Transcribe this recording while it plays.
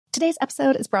Today's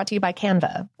episode is brought to you by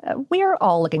Canva. We're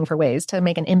all looking for ways to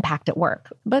make an impact at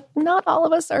work, but not all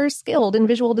of us are skilled in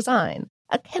visual design.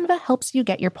 Canva helps you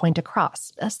get your point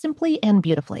across, simply and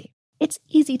beautifully. It's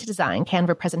easy to design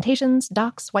Canva presentations,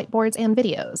 docs, whiteboards, and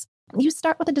videos. You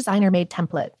start with a designer-made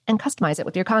template and customize it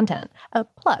with your content.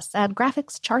 Plus, add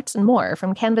graphics, charts, and more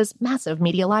from Canva's massive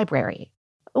media library.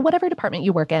 Whatever department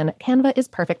you work in, Canva is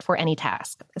perfect for any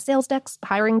task. Sales decks,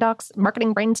 hiring docs,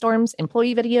 marketing brainstorms,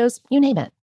 employee videos, you name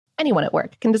it. Anyone at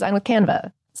work can design with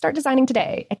Canva. Start designing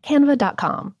today at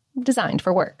canva.com. Designed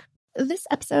for work. This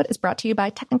episode is brought to you by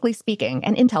Technically Speaking,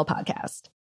 an Intel podcast.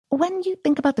 When you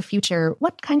think about the future,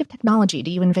 what kind of technology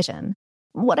do you envision?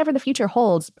 Whatever the future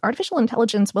holds, artificial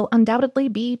intelligence will undoubtedly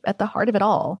be at the heart of it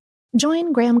all.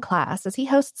 Join Graham Class as he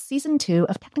hosts Season 2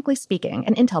 of Technically Speaking,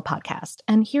 an Intel podcast,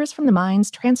 and hears from the minds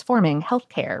transforming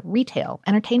healthcare, retail,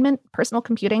 entertainment, personal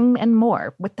computing, and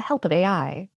more with the help of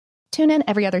AI. Tune in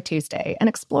every other Tuesday and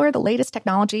explore the latest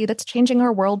technology that's changing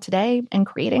our world today and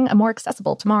creating a more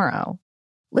accessible tomorrow.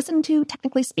 Listen to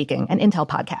Technically Speaking, an Intel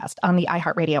podcast on the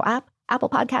iHeartRadio app, Apple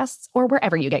Podcasts, or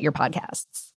wherever you get your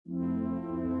podcasts.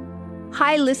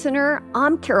 Hi, listener.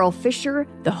 I'm Carol Fisher,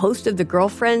 the host of The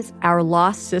Girlfriends, Our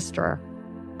Lost Sister.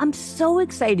 I'm so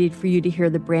excited for you to hear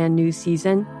the brand new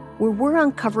season where we're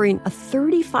uncovering a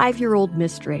 35-year-old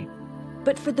mystery.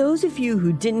 But for those of you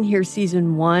who didn't hear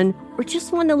season 1 or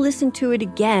just want to listen to it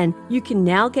again, you can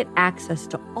now get access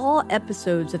to all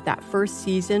episodes of that first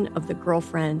season of The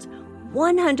Girlfriends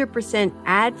 100%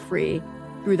 ad-free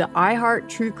through the iHeart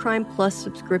True Crime Plus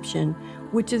subscription,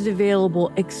 which is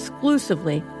available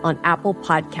exclusively on Apple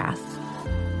Podcasts.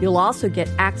 You'll also get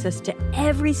access to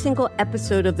every single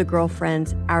episode of The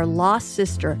Girlfriends, Our Lost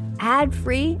Sister,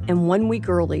 ad-free and 1 week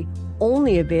early,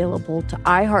 only available to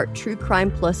iHeart True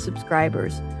Crime Plus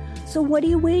subscribers. So what are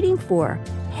you waiting for?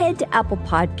 Head to Apple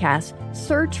Podcasts,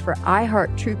 search for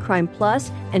iHeart True Crime Plus,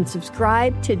 and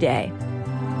subscribe today.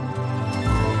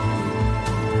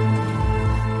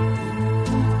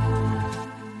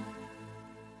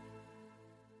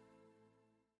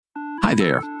 Hi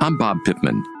there, I'm Bob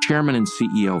Pittman, Chairman and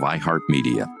CEO of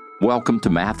iHeartMedia. Welcome to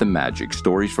Math and Magic,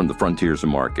 Stories from the Frontiers of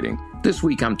Marketing. This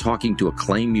week I'm talking to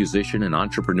acclaimed musician and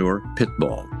entrepreneur,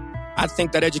 Pitbull. I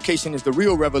think that education is the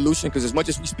real revolution because as much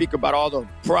as we speak about all the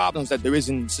problems that there is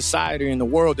in society and in the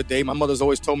world today, my mother's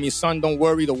always told me, son, don't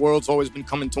worry, the world's always been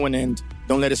coming to an end.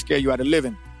 Don't let it scare you out of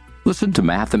living. Listen to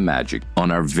Math and Magic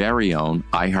on our very own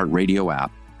iHeartRadio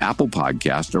app, Apple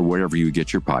Podcast, or wherever you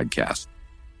get your podcasts.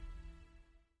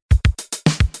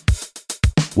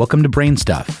 Welcome to Brain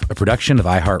Stuff, a production of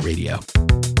iHeartRadio.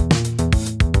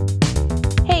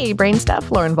 Hey, Brain Stuff,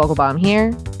 Lauren Vogelbaum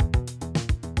here.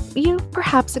 You've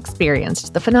perhaps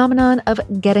experienced the phenomenon of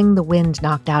getting the wind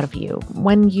knocked out of you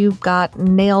when you got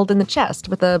nailed in the chest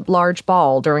with a large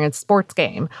ball during a sports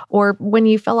game, or when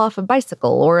you fell off a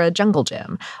bicycle or a jungle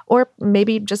gym, or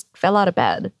maybe just fell out of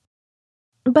bed.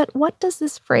 But what does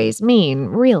this phrase mean,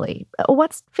 really?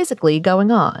 What's physically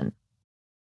going on?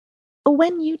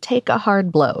 When you take a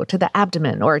hard blow to the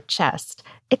abdomen or chest,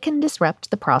 it can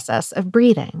disrupt the process of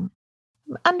breathing.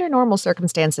 Under normal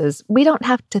circumstances, we don't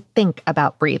have to think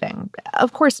about breathing.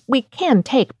 Of course, we can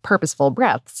take purposeful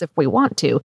breaths if we want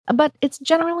to, but it's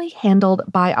generally handled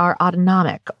by our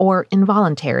autonomic or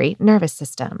involuntary nervous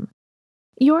system.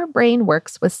 Your brain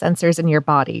works with sensors in your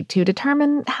body to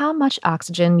determine how much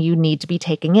oxygen you need to be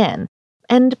taking in,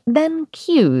 and then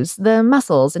cues the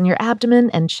muscles in your abdomen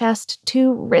and chest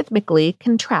to rhythmically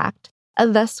contract,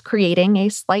 thus creating a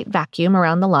slight vacuum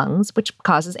around the lungs, which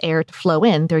causes air to flow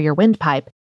in through your windpipe,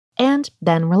 and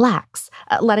then relax,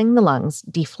 letting the lungs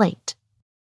deflate.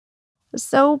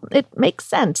 So it makes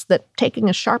sense that taking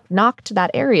a sharp knock to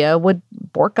that area would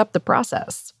bork up the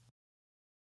process.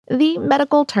 The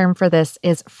medical term for this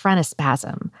is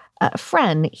phrenospasm.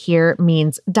 Phren here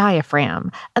means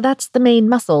diaphragm. That's the main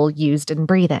muscle used in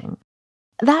breathing.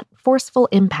 That forceful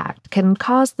impact can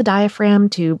cause the diaphragm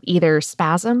to either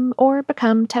spasm or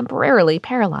become temporarily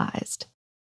paralyzed.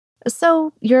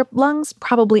 So your lungs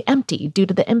probably empty due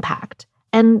to the impact,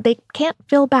 and they can't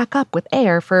fill back up with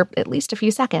air for at least a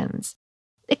few seconds.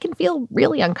 It can feel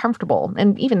really uncomfortable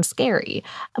and even scary,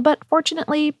 but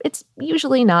fortunately, it's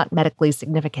usually not medically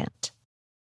significant.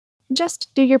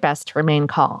 Just do your best to remain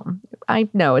calm. I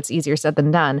know it's easier said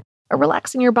than done.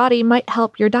 Relaxing your body might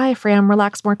help your diaphragm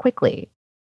relax more quickly.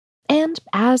 And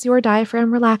as your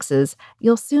diaphragm relaxes,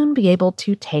 you'll soon be able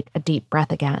to take a deep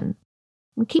breath again.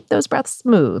 Keep those breaths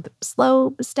smooth,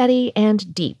 slow, steady,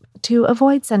 and deep to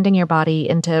avoid sending your body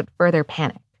into further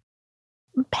panic.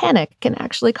 Panic can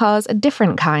actually cause a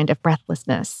different kind of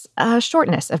breathlessness, a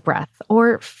shortness of breath,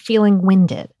 or feeling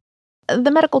winded.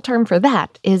 The medical term for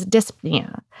that is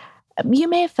dyspnea. You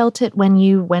may have felt it when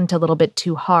you went a little bit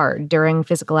too hard during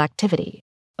physical activity,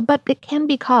 but it can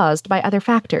be caused by other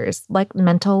factors like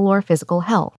mental or physical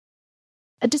health.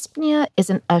 A dyspnea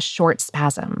isn't a short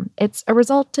spasm. It's a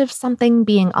result of something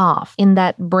being off in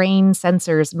that brain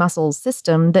sensors muscles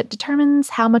system that determines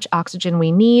how much oxygen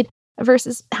we need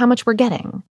versus how much we're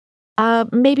getting.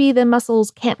 Maybe the muscles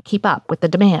can't keep up with the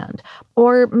demand,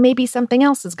 or maybe something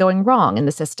else is going wrong in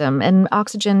the system and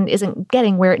oxygen isn't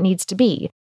getting where it needs to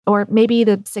be, or maybe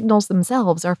the signals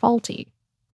themselves are faulty.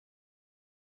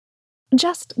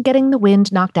 Just getting the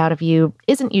wind knocked out of you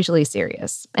isn't usually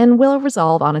serious and will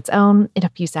resolve on its own in a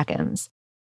few seconds.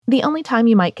 The only time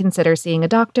you might consider seeing a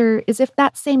doctor is if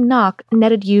that same knock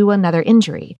netted you another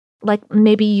injury, like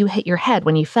maybe you hit your head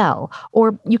when you fell,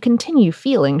 or you continue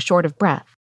feeling short of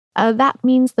breath. That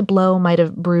means the blow might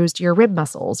have bruised your rib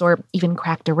muscles or even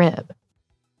cracked a rib.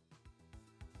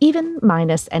 Even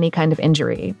minus any kind of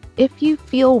injury, if you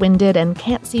feel winded and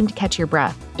can't seem to catch your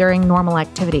breath during normal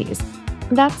activities,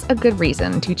 that's a good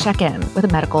reason to check in with a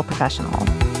medical professional.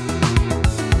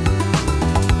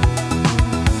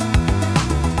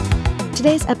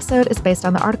 Today's episode is based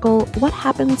on the article What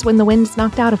Happens When the Wind's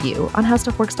Knocked Out of You on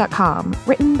HowStuffWorks.com,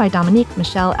 written by Dominique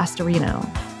Michelle Astorino.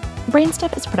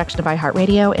 Brainstuff is a production of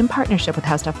iHeartRadio in partnership with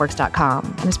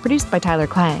HowStuffWorks.com and is produced by Tyler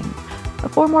Klang.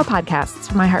 For more podcasts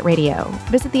from iHeartRadio,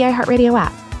 visit the iHeartRadio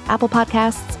app, Apple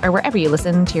Podcasts, or wherever you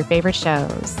listen to your favorite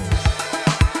shows.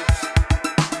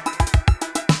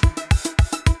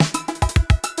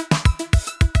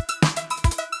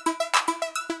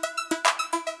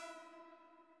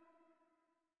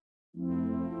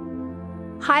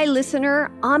 Hi,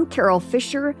 listener. I'm Carol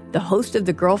Fisher, the host of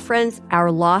The Girlfriends,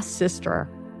 Our Lost Sister.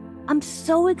 I'm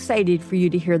so excited for you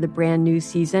to hear the brand new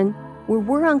season where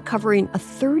we're uncovering a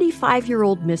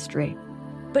 35-year-old mystery.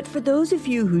 But for those of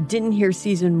you who didn't hear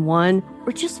season 1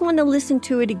 or just want to listen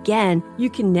to it again, you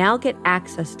can now get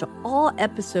access to all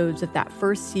episodes of that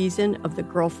first season of The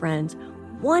Girlfriends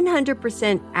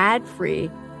 100% ad-free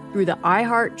through the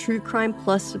iHeart True Crime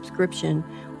Plus subscription,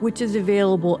 which is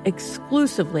available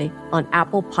exclusively on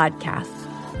Apple Podcasts.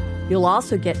 You'll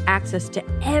also get access to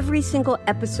every single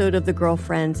episode of The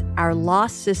Girlfriends, Our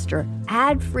Lost Sister,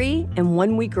 ad-free and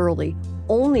 1 week early,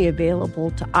 only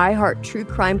available to iHeart True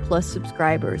Crime Plus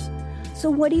subscribers. So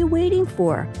what are you waiting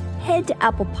for? Head to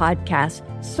Apple Podcasts,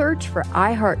 search for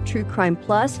iHeart True Crime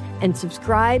Plus, and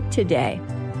subscribe today.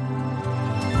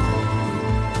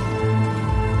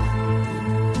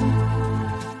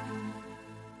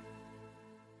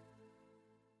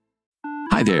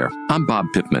 Hi there, I'm Bob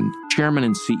Pittman, Chairman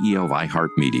and CEO of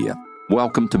iHeartMedia.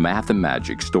 Welcome to Math and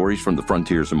Magic, Stories from the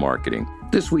Frontiers of Marketing.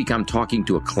 This week I'm talking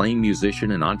to acclaimed musician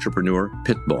and entrepreneur,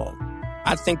 Pitbull.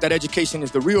 I think that education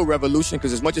is the real revolution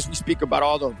because as much as we speak about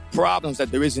all the problems that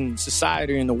there is in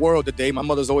society and the world today, my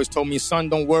mother's always told me, son,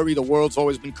 don't worry, the world's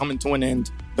always been coming to an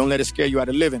end. Don't let it scare you out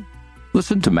of living.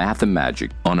 Listen to Math and Magic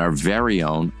on our very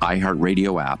own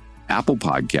iHeartRadio app, Apple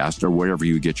Podcast, or wherever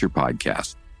you get your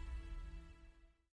podcasts.